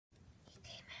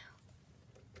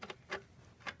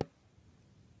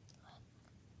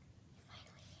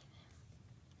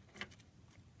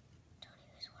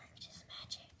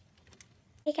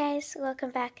Hey guys, welcome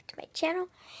back to my channel.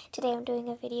 Today I'm doing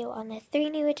a video on the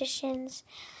 3 new additions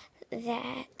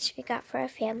that we got for our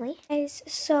family. Guys,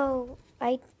 so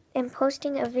I am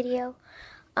posting a video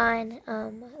on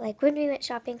like when we went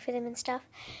shopping for them and stuff.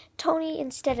 Tony,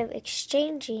 instead of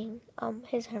exchanging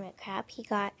his hermit crab, he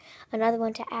got another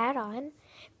one to add on.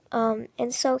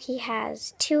 And so he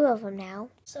has 2 of them now.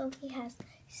 So he has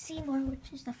Seymour,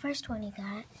 which is the first one he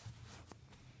got.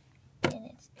 And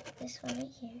it's this one right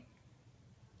here.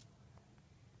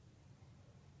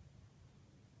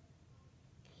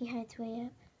 He hides way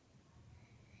up.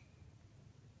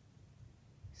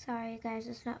 Sorry guys,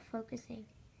 it's not focusing.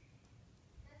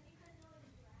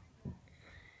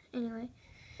 Anyway,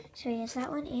 so he has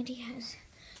that one, and he has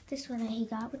this one that he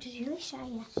got, which is really shy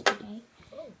yesterday.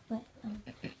 But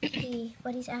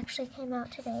he's actually came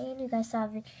out today, and you guys saw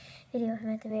a video of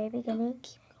him at the very beginning.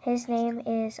 His name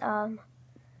is oh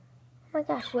my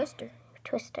gosh, Twister.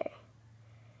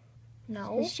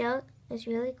 No. His shell is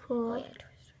really cool. Oh, yeah, Twister.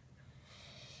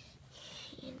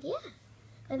 And yeah.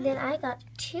 And then I got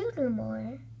 2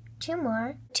 more. 2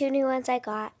 new ones I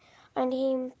got are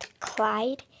named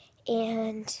Clyde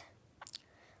and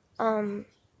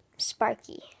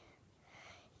Sparky.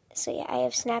 So yeah, I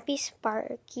have Snappy,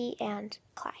 Sparky, and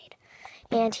Clyde.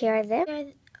 And here are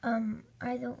them.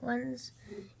 Are the ones.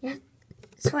 Yeah.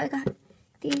 So I got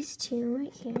these 2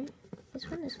 right here. This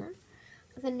one,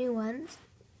 are the new ones.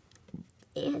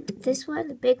 And this one,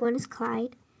 the big one, is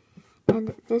Clyde.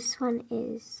 And this one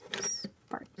is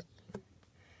Sparky.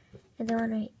 And the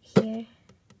one right here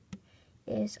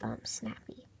is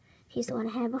Snappy. He's the one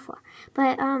I had before.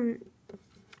 But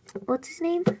what's his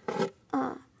name?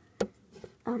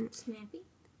 Snappy?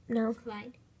 No.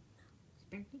 Clyde?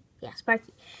 Sparky? Yeah,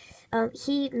 Sparky.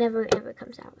 He never ever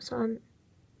comes out. So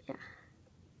yeah.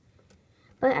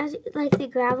 But as like the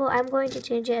gravel, I'm going to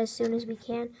change it as soon as we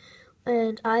can,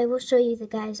 and I will show you the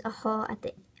guys a haul at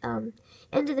the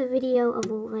end of the video of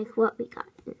like what we got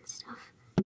and stuff.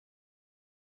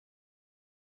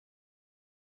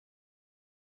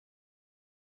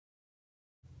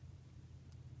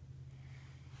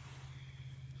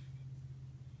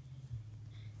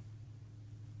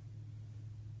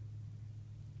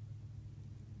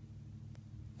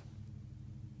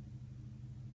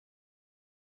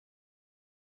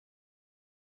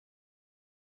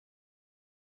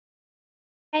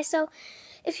 Okay, so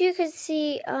if you could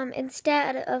see,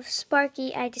 instead of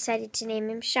Sparky, I decided to name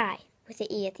him Shy with an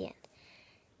E at the end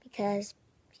because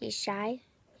he's shy,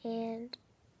 and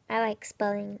I like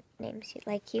spelling names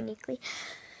like uniquely.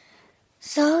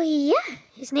 So yeah,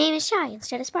 his name is Shy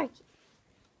instead of Sparky.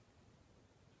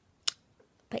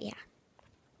 But yeah.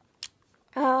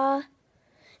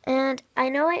 And I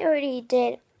know I already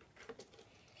did.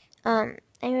 I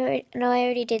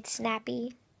already did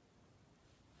Snappy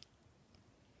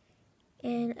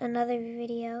in another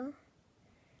video,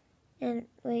 and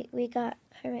we got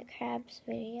Hermit Crab's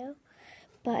video,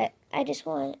 but I just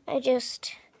wanted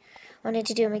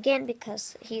to do him again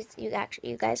because you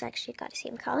guys actually got to see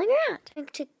him crawling around. I'm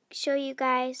going to show you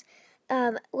guys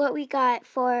what we got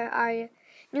for our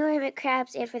new Hermit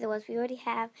Crabs and for the ones we already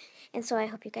have, and so I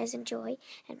hope you guys enjoy,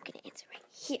 and I'm going to answer right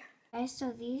here. Guys,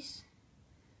 so these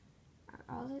are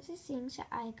all of the things that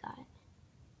I got.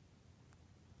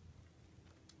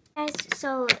 Guys,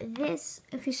 so this,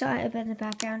 if you saw it up in the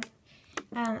background,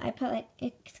 I put like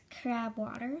it's crab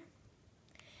water.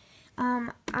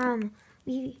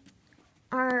 We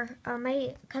are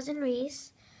my cousin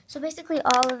Reese. So basically,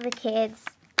 all of the kids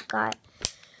got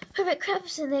hermit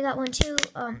crabs, and they got one too.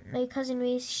 My cousin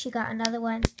Reese, she got another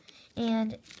one,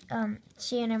 and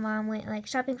she and her mom went like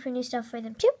shopping for new stuff for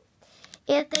them too.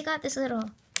 And they got this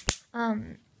little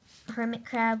hermit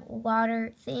crab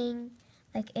water thing.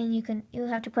 Like, and you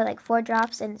have to put like 4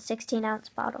 drops in a 16-ounce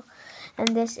bottle, and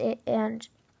this like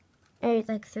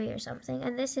 3 or something,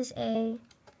 and this is a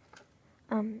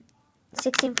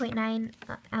 16.9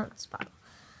 ounce bottle.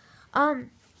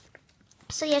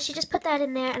 So yeah, she just put that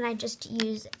in there, and I just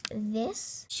use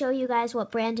this. Show you guys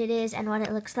what brand it is and what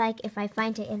it looks like if I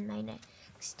find it in my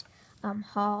next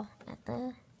haul at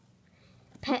the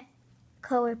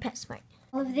Petco or PetSmart.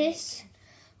 All of this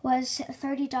was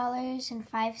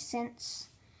 $30.05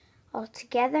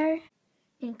 altogether,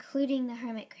 including the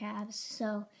hermit crabs,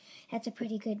 so that's a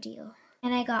pretty good deal.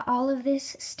 And I got all of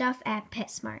this stuff at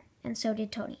PetSmart, and so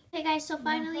did Tony. Okay guys, so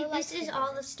finally this is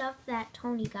all the stuff that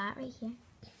Tony got right here.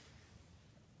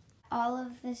 All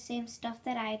of the same stuff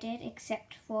that I did,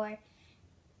 except for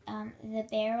the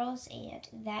barrels, and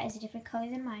that is a different color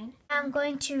than mine. I'm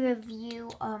going to review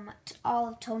all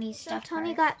of Tony's stuff.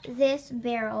 Tony got this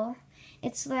barrel.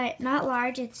 It's like not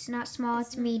large, it's not small,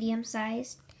 it's medium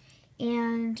sized,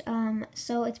 And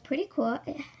so it's pretty cool.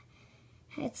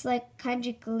 It's like kind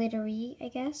of glittery, I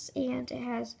guess, and it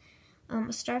has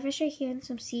a starfish right here and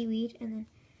some seaweed, and then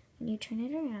when you turn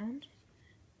it around,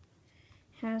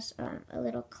 it has a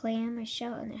little clam or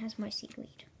shell, and it has more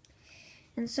seaweed.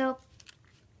 And so,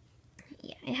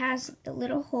 yeah, it has the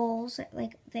little holes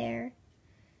like there,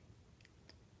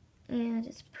 and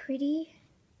it's pretty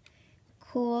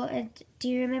cool. And do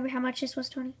you remember how much this was,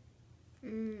 Tony?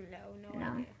 No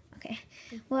No. Okay.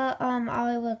 Well,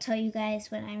 I will tell you guys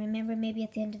when I remember, maybe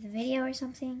at the end of the video or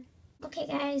something. Okay,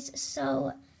 guys,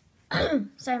 so,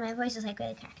 sorry, my voice is like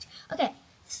really cracked. Okay,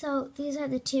 so these are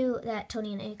the two that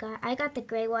Tony and I got. I got the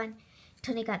gray one.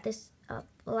 Tony got this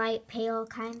light pale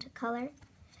kind of color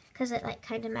because it like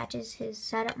kind of matches his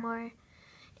setup more,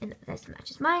 and this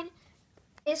matches mine.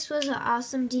 This was an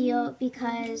awesome deal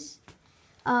because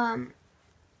they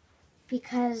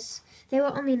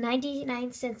were only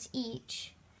 99 cents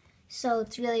each. So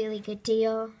it's really, really good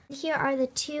deal. Here are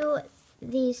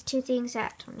these two things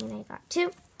that Tony and I got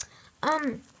too.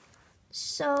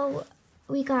 So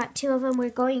we got two of them.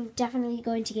 We're definitely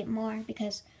going to get more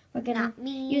because we're gonna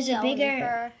use a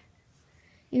bigger.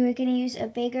 You were gonna use a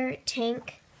bigger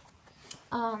tank.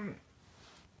 When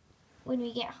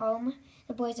we get home,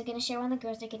 the boys are gonna share one. The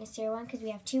girls are gonna share one because we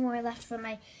have two more left for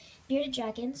my bearded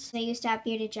dragons. I used to have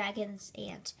bearded dragons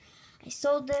and I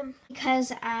sold them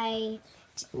because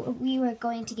we were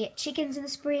going to get chickens in the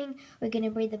spring. We're going to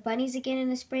breed the bunnies again in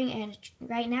the spring, and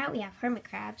right now we have hermit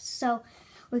crabs. So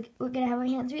we're going to have our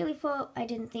hands really full. I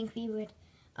didn't think we would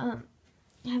have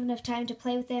enough time to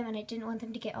play with them, and I didn't want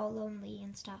them to get all lonely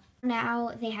and stuff.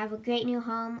 Now they have a great new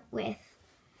home with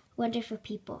wonderful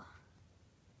people.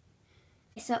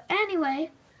 So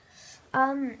anyway,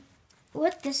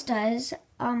 what this does,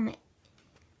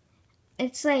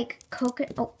 it's like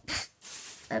coconut. Oh, oops,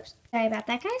 sorry about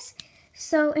that, guys.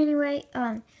 So anyway,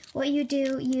 what you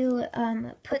do, you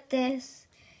put this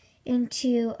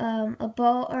into a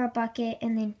bowl or a bucket,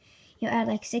 and then you add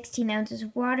like 16 ounces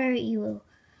of water. You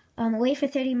wait for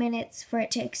 30 minutes for it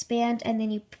to expand, and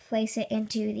then you place it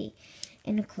into the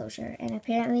enclosure. And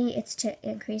apparently it's to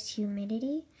increase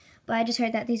humidity. But I just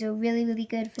heard that these are really, really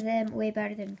good for them, way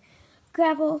better than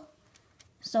gravel.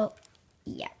 So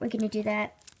yeah, we're gonna do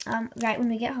that right when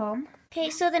we get home. Okay,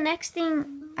 so the next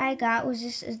thing I got was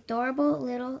this adorable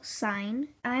little sign.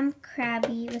 I'm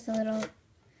Crabby with a little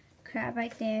crab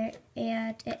right there,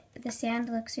 and the sand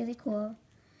looks really cool.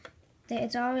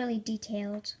 It's all really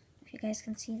detailed, if you guys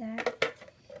can see that.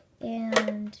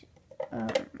 And, oh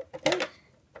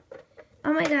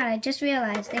my god, I just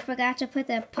realized they forgot to put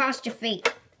the apostrophe.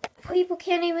 People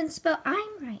can't even spell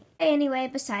I'm right. Anyway,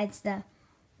 besides the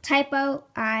typo,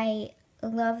 I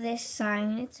love this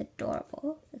sign. It's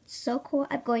adorable. It's so cool.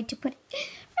 I'm going to put it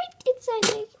right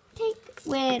inside my tank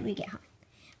when we get home.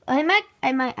 I might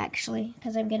actually,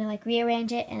 because I'm going to like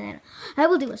rearrange it, and then I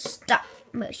will do a stop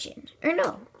motion. Or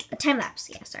no, a time lapse.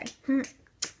 Yeah, sorry.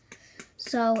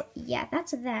 So yeah,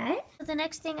 that's that. The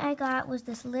next thing I got was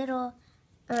this little,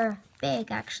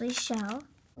 big actually, shell.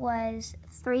 Was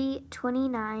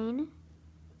 $3.29.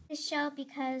 This shell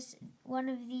because one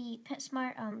of the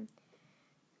PetSmart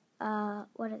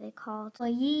what are they called?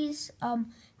 Employees,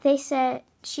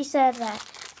 she said that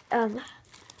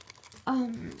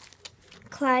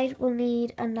Clyde will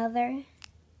need another.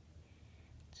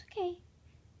 It's okay.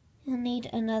 He'll need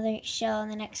another shell in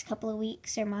the next couple of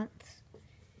weeks or months.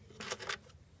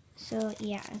 So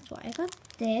yeah, that's why I got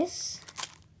this.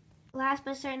 Last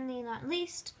but certainly not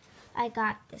least, I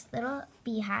got this little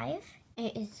beehive.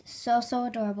 It is so, so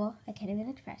adorable. I can't even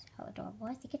express how adorable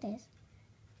I think it is.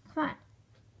 Come on.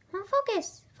 Come on,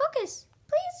 focus. Focus.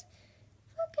 Please.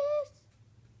 Focus.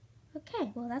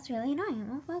 Okay, well, that's really annoying. It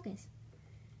won't focus.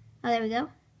 Oh, there we go.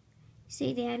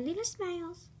 See, they had little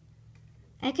smiles.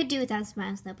 I could do without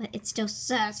smiles, though, but it's still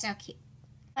so, so cute.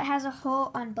 It has a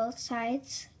hole on both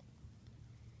sides.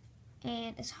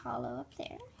 And it's hollow up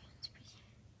there.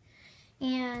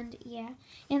 And yeah,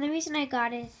 and the reason I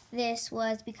got this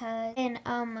was because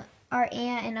our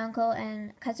aunt and uncle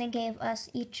and cousin gave us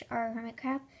each our hermit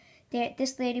crab.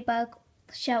 This ladybug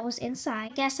shell was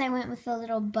inside. I guess I went with a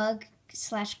little bug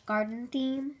 / garden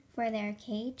theme for their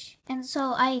cage. And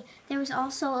so there was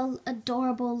also an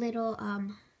adorable little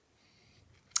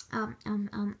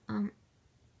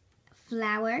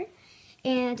flower,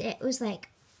 and it was like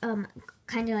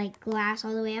kind of like glass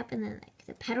all the way up, and then like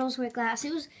the petals were glass.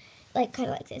 It was like kind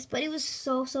of like this, but it was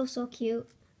so, so, so cute.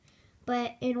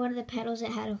 But in one of the petals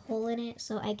it had a hole in it,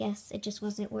 so I guess it just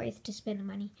wasn't worth to spend the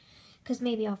money, because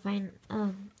maybe I'll find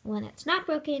one that's not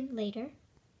broken later.